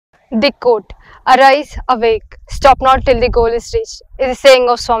The quote, "Arise, awake, stop not till the goal is reached," is a saying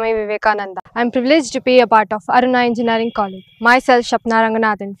of Swami Vivekananda. I am privileged to be a part of Arunai Engineering College. Myself, Shapna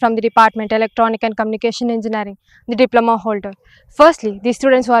Ranganathan, from the Department Electronic and Communication Engineering, the diploma holder. Firstly, the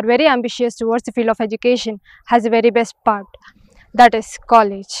students who are very ambitious towards the field of education has the very best part, that is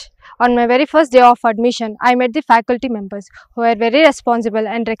college. On my very first day of admission, I met the faculty members who were very responsible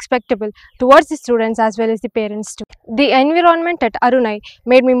and respectable towards the students as well as the parents too. The environment at Arunai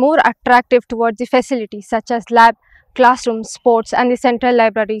made me more attractive towards the facilities such as lab, classroom, sports and the central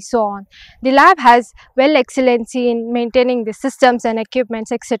library, so on. The lab has well excellency in maintaining the systems and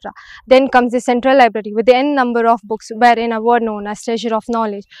equipments, etc. Then comes the central library with the n number of books, wherein a word known as treasure of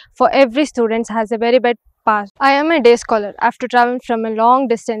knowledge for every student has a very bad past. I am a day scholar after traveling from a long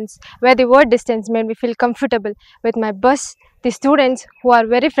distance, where the word distance made me feel comfortable with my bus, the students who are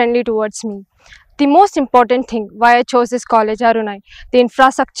very friendly towards me. The most important thing why I chose this college, Arunai, the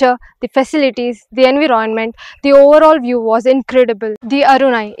infrastructure, the facilities, the environment, the overall view was incredible. The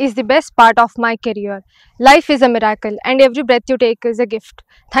Arunai is the best part of my career. Life is a miracle and every breath you take is a gift.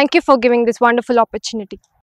 Thank you for giving this wonderful opportunity.